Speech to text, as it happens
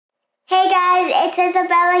Hey guys, it's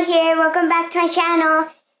Isabella here. Welcome back to my channel.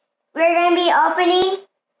 We're going to be opening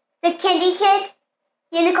the Kindi Kids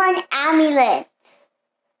Unicorn Amulets.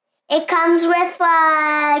 It comes with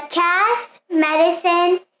a cast,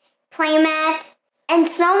 medicine, playmat, and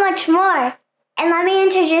so much more. And let me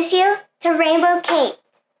introduce you to Rainbow Kate.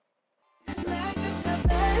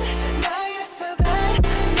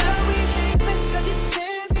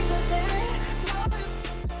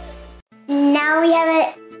 Now we have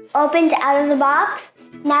it opened out of the box.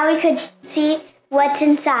 Now we could see what's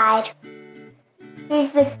inside.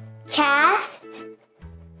 Here's the cast,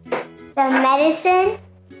 the medicine,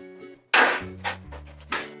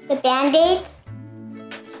 the band-aids,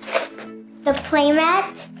 the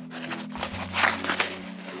playmat.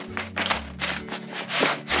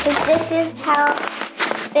 So this is how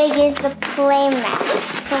big is the playmat.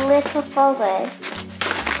 It's a little folded.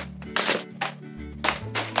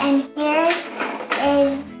 And here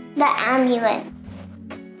is the ambulance.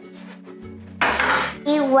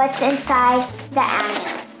 See what's inside the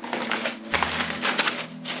ambulance.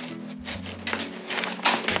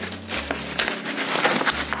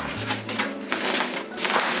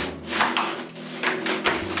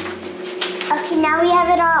 Okay, now we have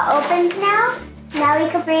it all opened now. Now we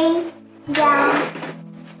can bring down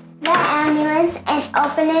the ambulance and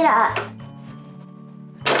open it up.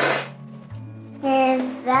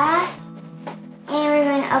 Here's that. And we're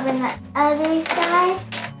going to open the other side.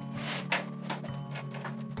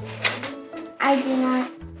 I do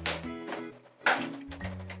not.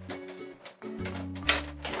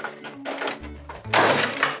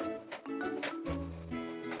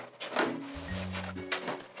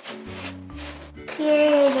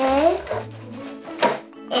 Here it is.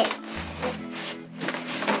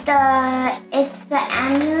 It's the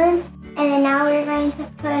ambulance. And then now we're going to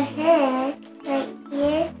put her right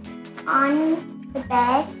here on the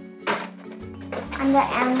bed, on the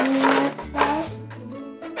ambulance bed.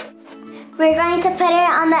 We're going to put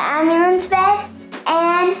her on the ambulance bed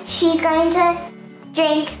and she's going to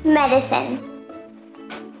drink medicine.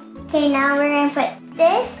 Okay, now we're going to put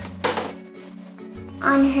this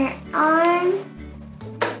on her arm,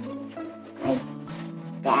 like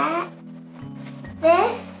that,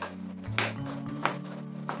 this.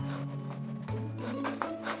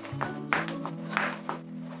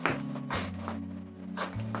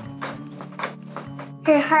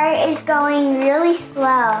 Her heart is going really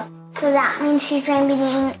slow, so that means she's going to be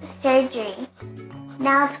needing surgery.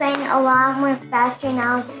 Now it's going a lot more faster.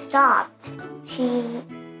 Now it's stopped.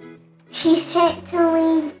 She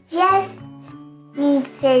certainly just needs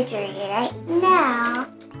surgery right now.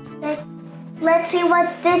 Let's see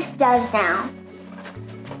what this does now.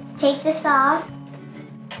 Let's take this off,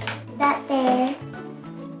 that there,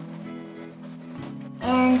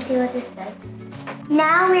 and see what this does.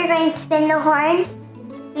 Now we're going to spin the horn.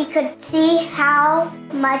 We could see how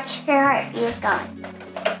much her heartbeat is going.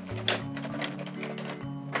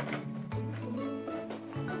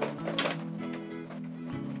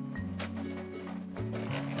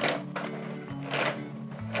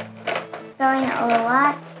 It's going a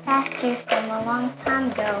lot faster from a long time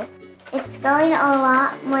ago. It's going a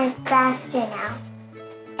lot more faster now.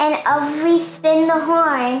 And if we spin the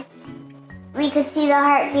horn, we could see the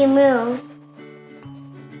heartbeat move.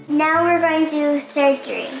 Now we're going to do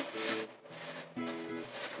surgery.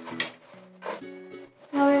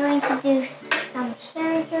 Now we're going to do some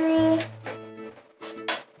surgery.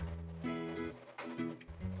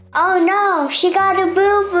 Oh no, she got a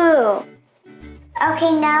boo-boo.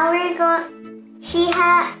 Okay, now we're going,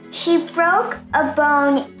 she broke a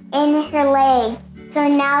bone in her leg. So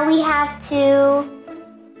now we have to,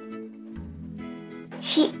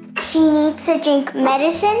 she needs to drink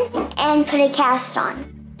medicine and put a cast on.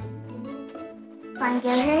 I'm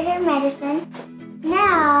going to give her her medicine.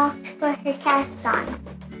 Now, to put her cast on.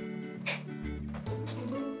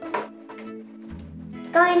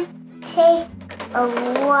 It's going to take a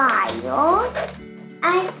while.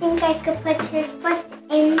 I think I could put her foot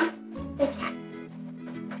in the cast.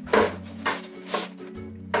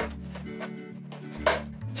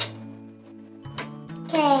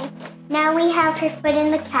 Okay, now we have her foot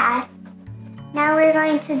in the cast. Now we're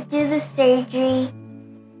going to do the surgery.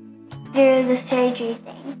 Through the surgery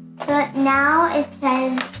thing. So now it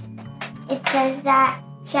says that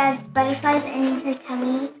she has butterflies in her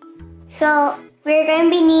tummy. So we're going to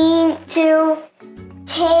be needing to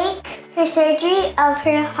take her surgery of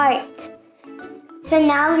her heart. So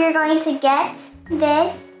now we're going to get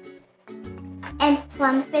this and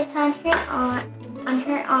plump it on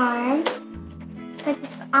her arm. Put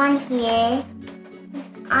this on here. This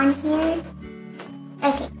on here.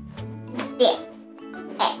 Okay. There.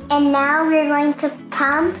 And now we're going to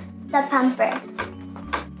pump the pumper.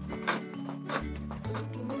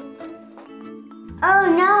 Oh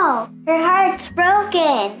no, her heart's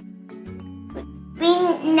broken. We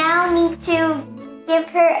now need to give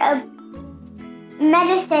her a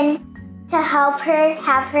medicine to help her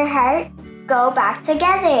have her heart go back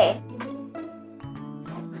together.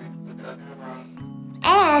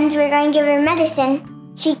 And we're going to give her medicine.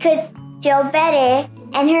 She could feel better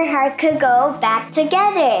and her heart could go back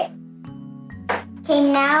together. Okay,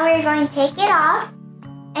 now we're going to take it off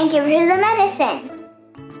and give her the medicine.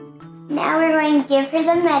 Now we're going to give her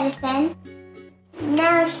the medicine.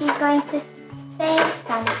 Now she's going to say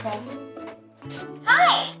something.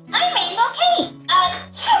 Hi, I'm Mabel Kate.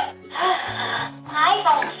 I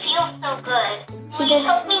don't feel so good. Will you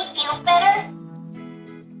help me feel better?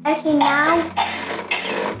 Okay, now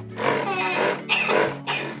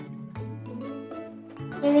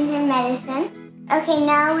giving her medicine. Okay,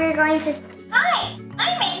 now we're going to Hi,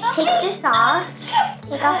 I'm Mabel take Kate. this off.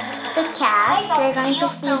 Take off the cast. We're going to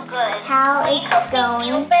see how it's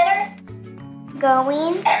going.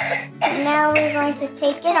 Now we're going to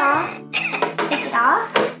take it off. Take it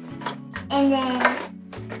off. And then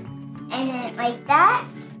like that.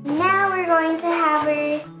 Now we're going to have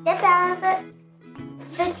her step out of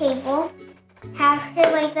the table. Have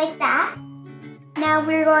her leg like that. Now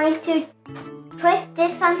we're going to put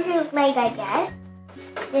this on her leg, I guess.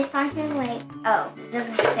 This on her leg. Oh, it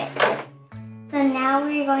doesn't fit. So now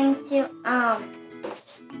we're going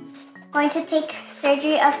to take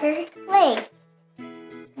surgery of her leg.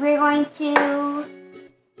 We're going to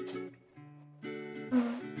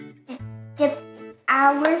dip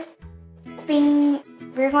our finger.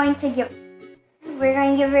 We're going to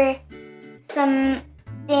give her some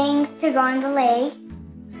things to go on the leg,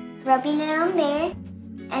 rubbing it on there,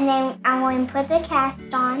 and then I'm going to put the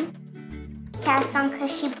cast on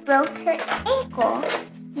because she broke her ankle.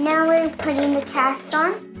 Now we're putting the cast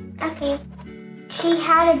on. Okay, she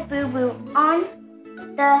had a boo-boo on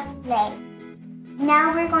the leg.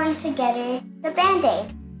 Now we're going to get her the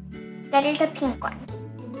Band-Aid. Get her the pink one.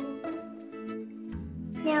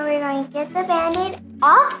 Now we're going to get the Band-Aid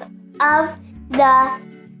off of the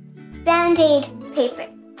Band-Aid paper.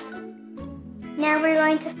 Now we're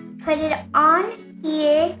going to put it on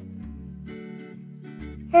here.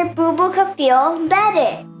 Her boo-boo could feel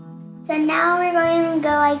better. So now we're going to go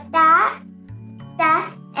like that,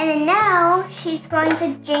 and then now she's going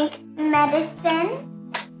to drink medicine.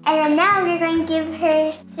 And then now we're going to give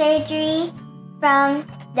her surgery from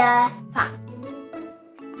the pump.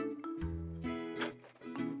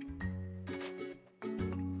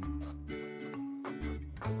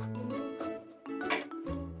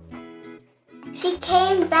 She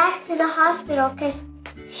came back to the hospital because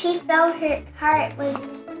she felt her heart was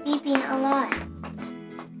beeping a lot.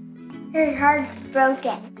 Her heart's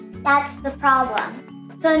broken. That's the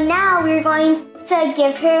problem. So now we're going to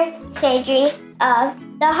give her surgery of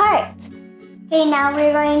the heart. Okay, now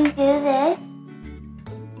we're going to do this.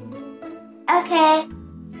 Okay,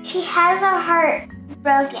 she has her heart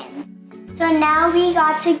broken. So now we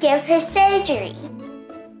got to give her surgery.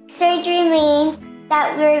 Surgery means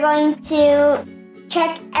that we're going to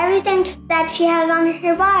check everything that she has on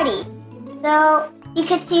her body. So you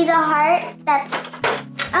could see the heart that's,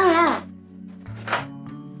 oh no.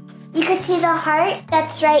 You could see the heart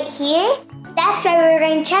that's right here. That's why we're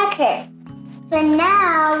going to check her. So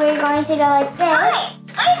now we're going to go like this. Hi,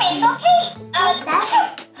 I'm Mabel Kate. Like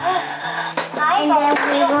that. I And then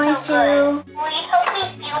we're going don't feel so to, good. Will you help me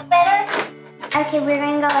feel better? okay, we're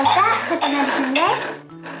going to go like that. Put the medicine there.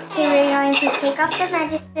 Okay, we're going to take off the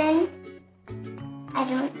medicine. I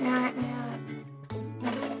do not know.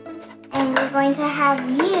 Okay. And we're going to have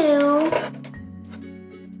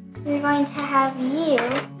you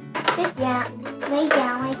sit down, lay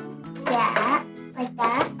down like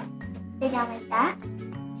that, sit down like that.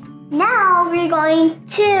 Now we're going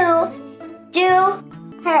to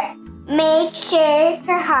make sure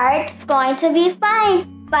her heart's going to be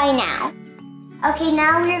fine by now. Okay,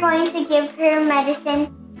 now we're going to give her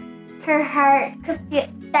medicine. Her heart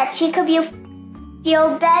that she could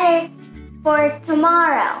feel better for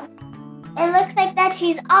tomorrow. It looks like that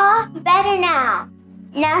she's all better now.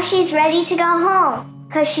 Now she's ready to go home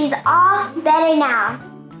because she's all better now.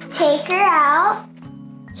 Take her out.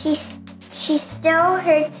 She still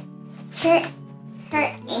hurts her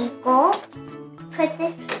ankle. Put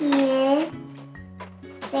this here,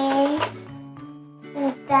 there,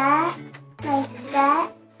 like that,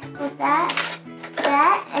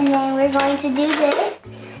 that, and then we're going to do this.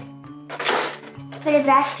 Put it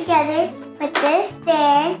back together. Put this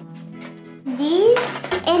there, these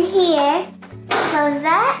in here, close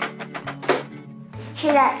that.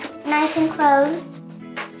 Sure that's nice and closed.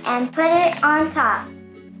 And put it on top.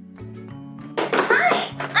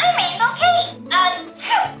 Hi, I'm okay.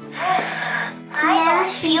 Now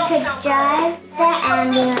she could drive the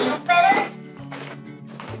ambulance.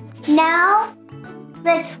 Now,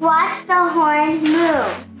 let's watch the horn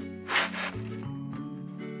move.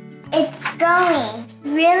 It's going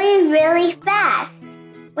really, really fast,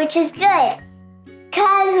 which is good.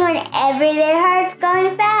 Because whenever their heart's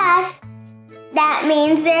going fast, that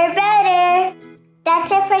means they're better.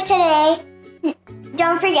 That's it for today.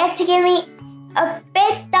 Don't forget to give me a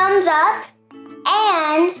big thumbs up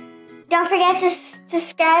and don't forget to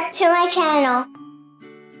subscribe to my channel.